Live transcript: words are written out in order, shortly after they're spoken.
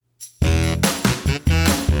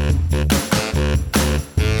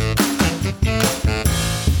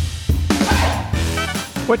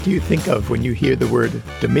What do you think of when you hear the word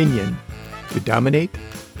dominion? To dominate?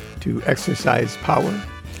 To exercise power?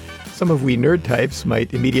 Some of we nerd types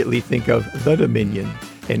might immediately think of the Dominion,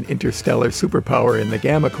 an interstellar superpower in the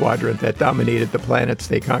Gamma Quadrant that dominated the planets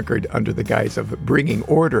they conquered under the guise of bringing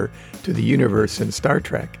order to the universe in Star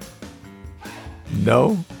Trek.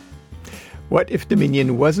 No? What if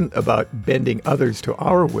Dominion wasn't about bending others to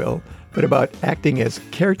our will, but about acting as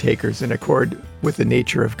caretakers in accord with the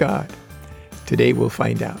nature of God? Today we'll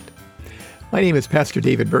find out. My name is Pastor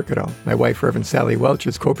David Berkedal. My wife, Reverend Sally Welch,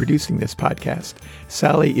 is co-producing this podcast.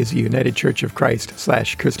 Sally is a United Church of Christ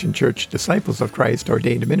 / Christian Church Disciples of Christ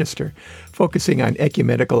ordained minister, focusing on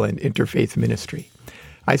ecumenical and interfaith ministry.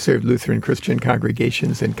 I served Lutheran Christian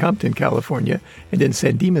congregations in Compton, California, and in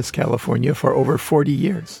San Dimas, California for over 40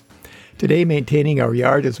 years. Today, maintaining our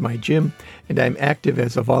yard is my gym, and I'm active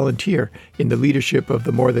as a volunteer in the leadership of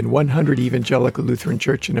the more than 100 Evangelical Lutheran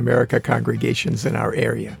Church in America congregations in our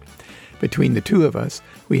area. Between the two of us,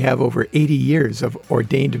 we have over 80 years of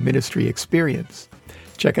ordained ministry experience.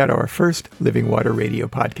 Check out our first Living Water Radio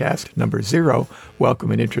podcast, number 0,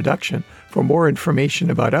 Welcome and Introduction, for more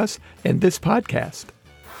information about us and this podcast.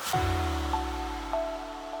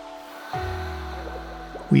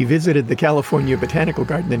 We visited the California Botanical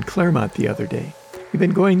Garden in Claremont the other day. We've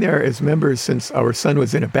been going there as members since our son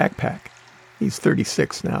was in a backpack. He's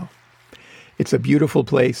 36 now. It's a beautiful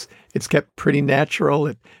place. It's kept pretty natural.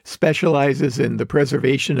 It specializes in the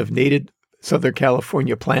preservation of native Southern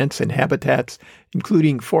California plants and habitats,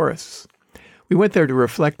 including forests. We went there to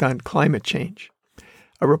reflect on climate change.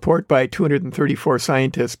 A report by 234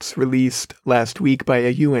 scientists released last week by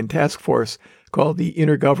a UN task force called the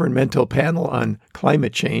Intergovernmental Panel on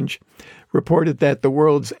Climate Change reported that the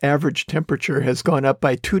world's average temperature has gone up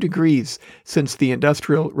by 2 degrees since the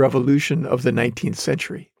Industrial Revolution of the 19th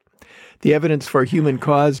century. The evidence for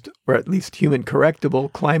human-caused, or at least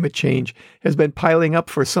human-correctable, climate change has been piling up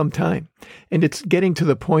for some time, and it's getting to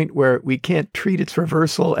the point where we can't treat its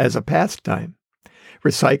reversal as a pastime.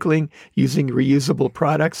 Recycling, using reusable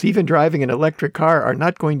products, even driving an electric car are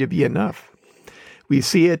not going to be enough. We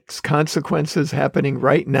see its consequences happening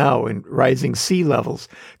right now in rising sea levels,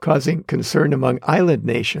 causing concern among island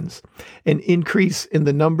nations, an increase in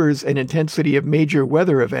the numbers and intensity of major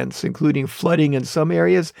weather events, including flooding in some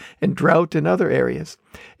areas and drought in other areas,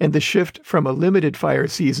 and the shift from a limited fire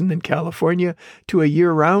season in California to a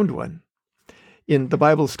year-round one. In the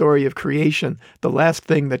Bible story of creation, the last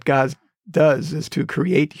thing that God does is to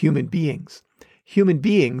create human beings. Human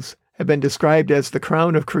beings have been described as the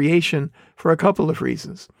crown of creation for a couple of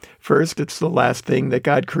reasons. First, it's the last thing that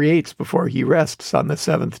God creates before he rests on the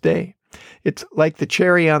seventh day. It's like the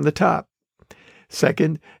cherry on the top.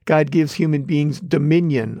 Second, God gives human beings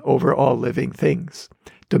dominion over all living things.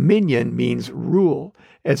 Dominion means rule,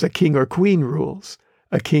 as a king or queen rules,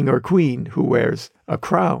 a king or queen who wears a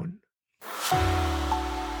crown.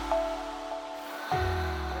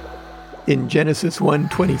 In Genesis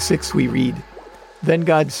 1:26 we read, "Then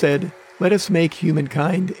God said, 'Let us make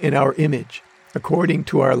humankind in our image, according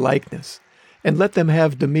to our likeness, and let them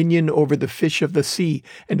have dominion over the fish of the sea,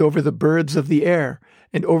 and over the birds of the air,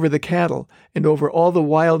 and over the cattle, and over all the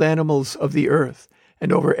wild animals of the earth,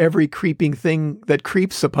 and over every creeping thing that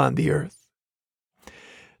creeps upon the earth.'"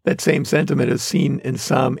 That same sentiment is seen in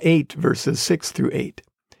Psalm 8, verses 6 through 8.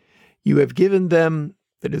 "You have given them,"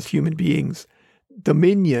 that is human beings,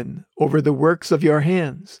 "dominion over the works of your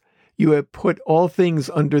hands. You have put all things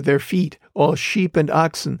under their feet, all sheep and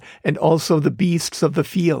oxen, and also the beasts of the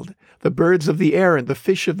field, the birds of the air and the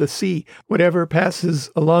fish of the sea, whatever passes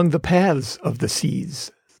along the paths of the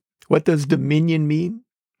seas." What does dominion mean?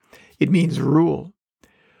 It means rule.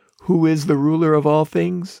 Who is the ruler of all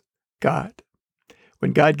things? God.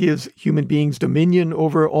 When God gives human beings dominion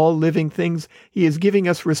over all living things, he is giving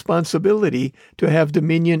us responsibility to have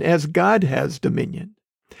dominion as God has dominion.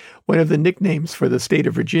 One of the nicknames for the state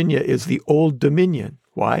of Virginia is the Old Dominion.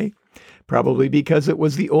 Why? Probably because it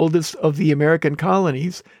was the oldest of the American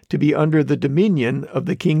colonies to be under the dominion of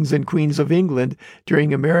the kings and queens of England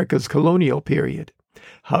during America's colonial period.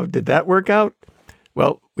 How did that work out?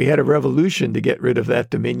 Well, we had a revolution to get rid of that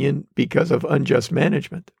dominion because of unjust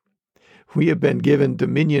management. We have been given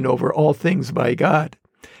dominion over all things by God.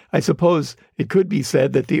 I suppose it could be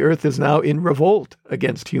said that the earth is now in revolt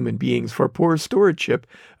against human beings for poor stewardship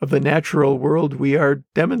of the natural world we are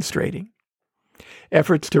demonstrating.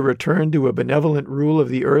 Efforts to return to a benevolent rule of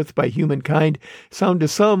the earth by humankind sound to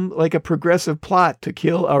some like a progressive plot to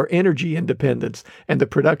kill our energy independence and the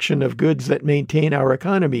production of goods that maintain our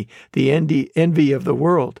economy, the envy of the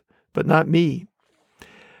world, but not me.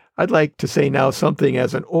 I'd like to say now something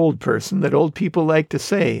as an old person that old people like to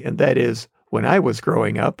say, and that is, when I was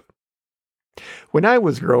growing up. When I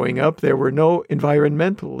was growing up, there were no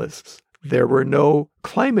environmentalists. There were no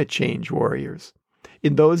climate change warriors.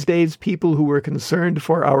 In those days, people who were concerned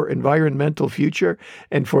for our environmental future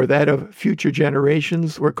and for that of future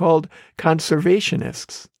generations were called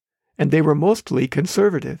conservationists, and they were mostly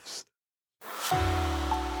conservatives.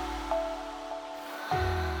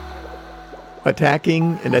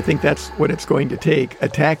 Attacking, and I think that's what it's going to take,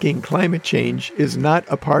 attacking climate change is not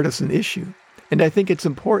a partisan issue. And I think it's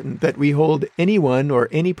important that we hold anyone or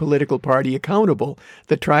any political party accountable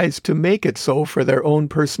that tries to make it so for their own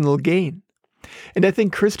personal gain. And I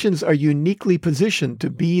think Christians are uniquely positioned to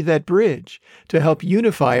be that bridge, to help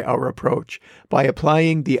unify our approach by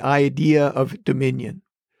applying the idea of dominion.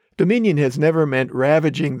 Dominion has never meant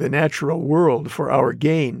ravaging the natural world for our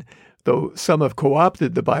gain, though some have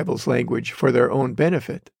co-opted the Bible's language for their own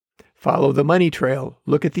benefit. Follow the money trail.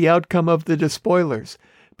 Look at the outcome of the despoilers.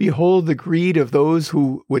 Behold the greed of those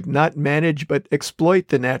who would not manage but exploit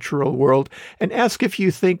the natural world, and ask if you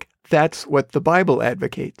think that's what the Bible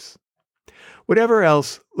advocates. Whatever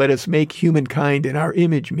else "let us make humankind in our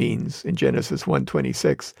image" means in Genesis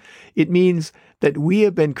 1:26, it means that we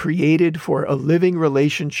have been created for a living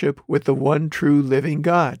relationship with the one true living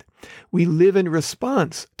God. We live in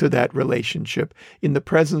response to that relationship in the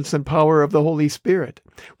presence and power of the Holy Spirit.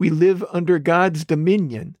 We live under God's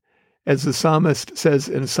dominion. As the psalmist says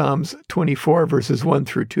in Psalms 24, verses 1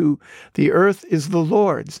 through 2, "The earth is the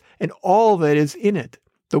Lord's, and all that is in it,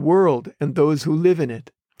 the world and those who live in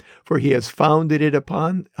it. For he has founded it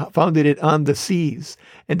on the seas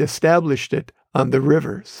and established it on the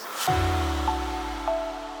rivers."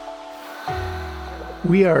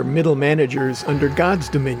 We are middle managers under God's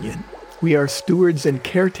dominion. We are stewards and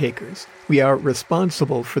caretakers. We are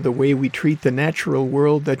responsible for the way we treat the natural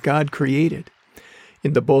world that God created.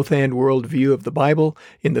 In the both-and worldview of the Bible,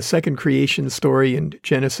 in the second creation story in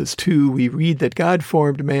Genesis 2, we read that God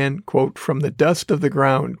formed man, quote, "from the dust of the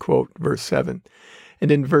ground," quote, verse 7. And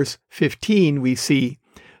in verse 15, we see,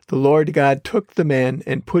 "The Lord God took the man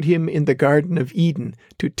and put him in the Garden of Eden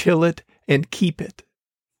to till it and keep it."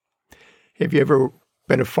 Have you ever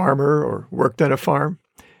been a farmer or worked on a farm?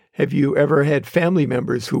 Have you ever had family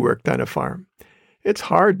members who worked on a farm? It's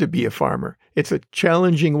hard to be a farmer. It's a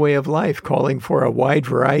challenging way of life, calling for a wide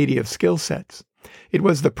variety of skill sets. It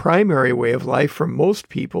was the primary way of life for most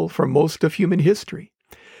people for most of human history.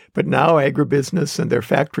 But now agribusiness and their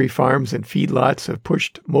factory farms and feedlots have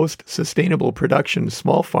pushed most sustainable production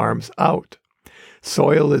small farms out.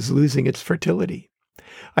 Soil is losing its fertility.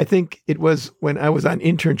 I think it was when I was on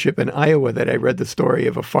internship in Iowa that I read the story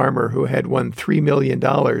of a farmer who had won $3 million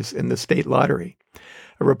in the state lottery.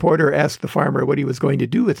 A reporter asked the farmer what he was going to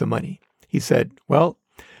do with the money. He said, "Well,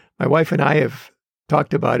 my wife and I have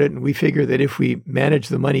talked about it, and we figure that if we manage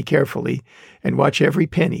the money carefully and watch every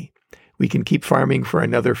penny, we can keep farming for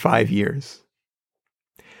another 5 years."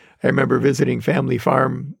 I remember visiting family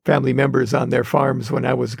members on their farms when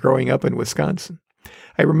I was growing up in Wisconsin.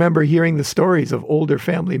 I remember hearing the stories of older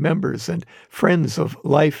family members and friends of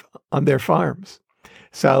life on their farms.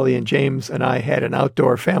 Sally and James and I had an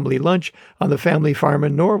outdoor family lunch on the family farm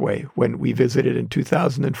in Norway when we visited in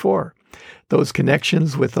 2004. Those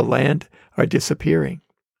connections with the land are disappearing.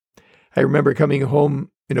 I remember coming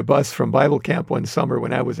home in a bus from Bible camp one summer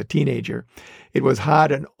when I was a teenager. It was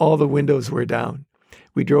hot and all the windows were down.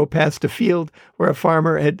 We drove past a field where a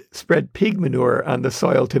farmer had spread pig manure on the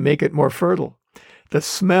soil to make it more fertile. The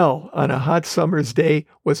smell on a hot summer's day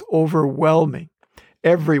was overwhelming.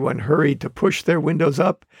 Everyone hurried to push their windows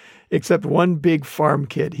up, except one big farm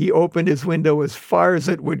kid. He opened his window as far as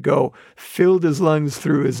it would go, filled his lungs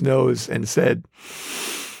through his nose, and said,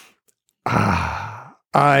 "Ah,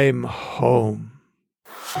 I'm home."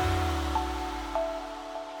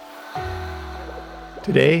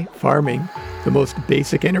 Today, farming, the most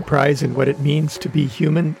basic enterprise in what it means to be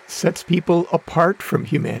human, sets people apart from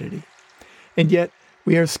humanity. And yet,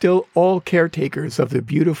 we are still all caretakers of the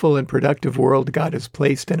beautiful and productive world God has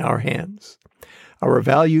placed in our hands. Our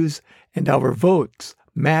values and our votes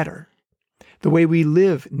matter. The way we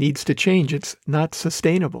live needs to change. It's not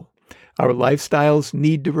sustainable. Our lifestyles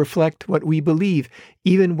need to reflect what we believe,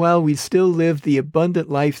 even while we still live the abundant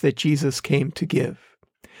life that Jesus came to give.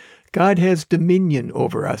 God has dominion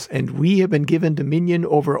over us, and we have been given dominion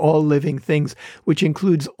over all living things, which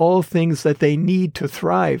includes all things that they need to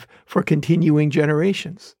thrive for continuing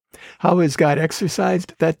generations. How has God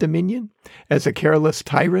exercised that dominion? As a careless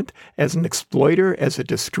tyrant? As an exploiter? As a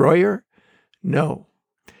destroyer? No.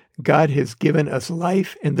 God has given us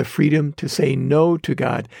life and the freedom to say no to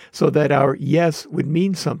God so that our yes would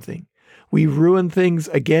mean something. We ruin things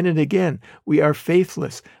again and again. We are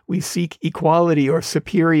faithless. We seek equality or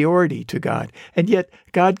superiority to God. And yet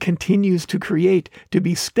God continues to create, to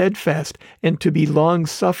be steadfast, and to be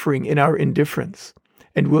long-suffering in our indifference,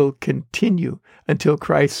 and will continue until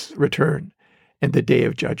Christ's return and the day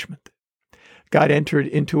of judgment. God entered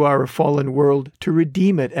into our fallen world to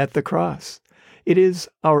redeem it at the cross. It is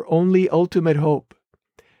our only ultimate hope.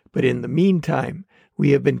 But in the meantime,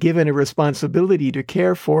 we have been given a responsibility to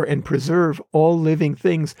care for and preserve all living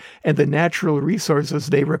things and the natural resources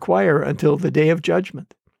they require until the day of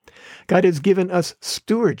judgment. God has given us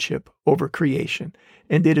stewardship over creation,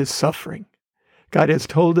 and it is suffering. God has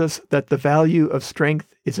told us that the value of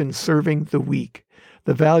strength is in serving the weak.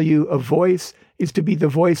 The value of voice is to be the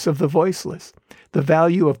voice of the voiceless. The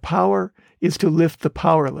value of power is to lift the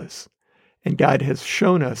powerless. And God has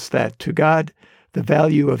shown us that to God, the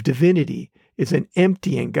value of divinity is in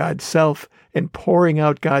emptying God's self and pouring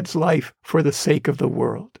out God's life for the sake of the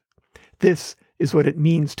world. This is what it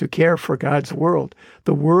means to care for God's world,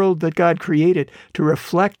 the world that God created to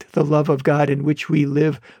reflect the love of God in which we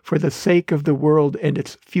live for the sake of the world and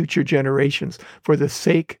its future generations, for the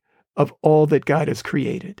sake of all that God has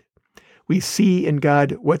created. We see in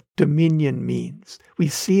God what dominion means. We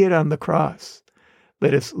see it on the cross.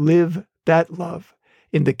 Let us live that love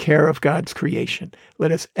in the care of God's creation.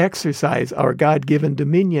 Let us exercise our God-given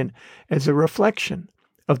dominion as a reflection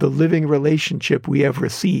of the living relationship we have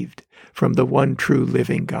received from the one true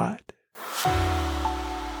living God.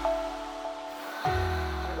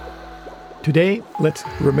 Today, let's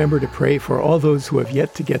remember to pray for all those who have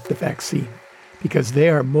yet to get the vaccine, because they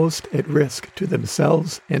are most at risk to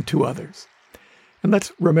themselves and to others. And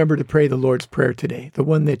let's remember to pray the Lord's Prayer today, the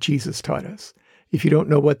one that Jesus taught us. If you don't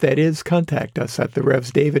know what that is, contact us at the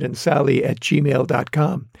Revs David and Sally at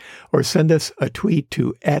gmail.com, or send us a tweet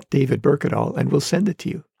to @DavidBurketall, and we'll send it to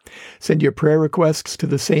you. Send your prayer requests to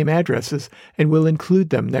the same addresses, and we'll include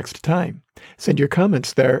them next time. Send your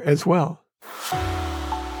comments there as well.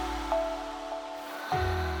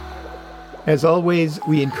 As always,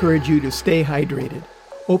 we encourage you to stay hydrated.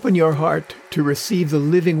 Open your heart to receive the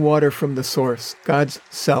living water from the source, God's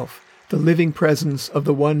self, the living presence of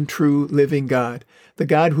the one true living God, the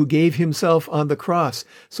God who gave himself on the cross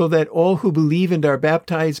so that all who believe and are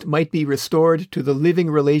baptized might be restored to the living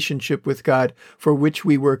relationship with God for which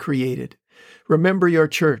we were created. Remember your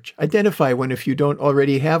church. Identify one if you don't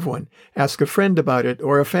already have one. Ask a friend about it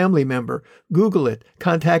or a family member. Google it.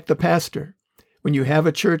 Contact the pastor. When you have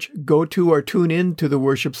a church, go to or tune in to the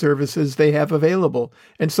worship services they have available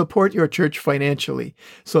and support your church financially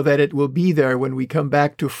so that it will be there when we come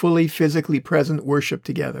back to fully physically present worship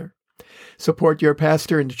together. Support your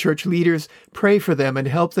pastor and church leaders, pray for them, and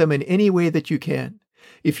help them in any way that you can.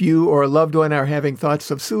 If you or a loved one are having thoughts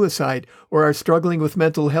of suicide or are struggling with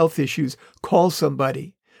mental health issues, call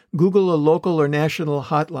somebody. Google a local or national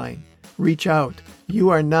hotline. Reach out. You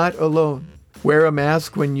are not alone. Wear a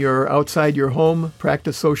mask when you're outside your home,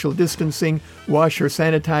 practice social distancing, wash or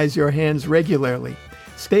sanitize your hands regularly.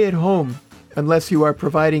 Stay at home unless you are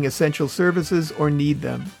providing essential services or need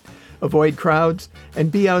them. Avoid crowds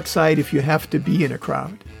and be outside if you have to be in a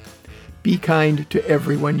crowd. Be kind to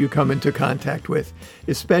everyone you come into contact with,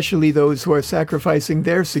 especially those who are sacrificing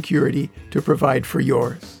their security to provide for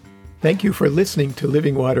yours. Thank you for listening to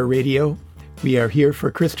Living Water Radio. We are here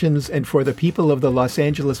for Christians and for the people of the Los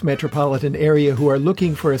Angeles metropolitan area who are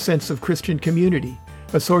looking for a sense of Christian community,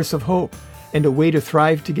 a source of hope, and a way to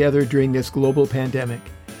thrive together during this global pandemic.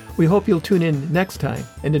 We hope you'll tune in next time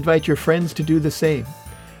and invite your friends to do the same.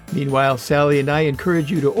 Meanwhile, Sally and I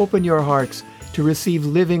encourage you to open your hearts to receive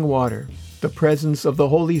living water, the presence of the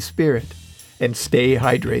Holy Spirit, and stay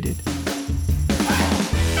hydrated.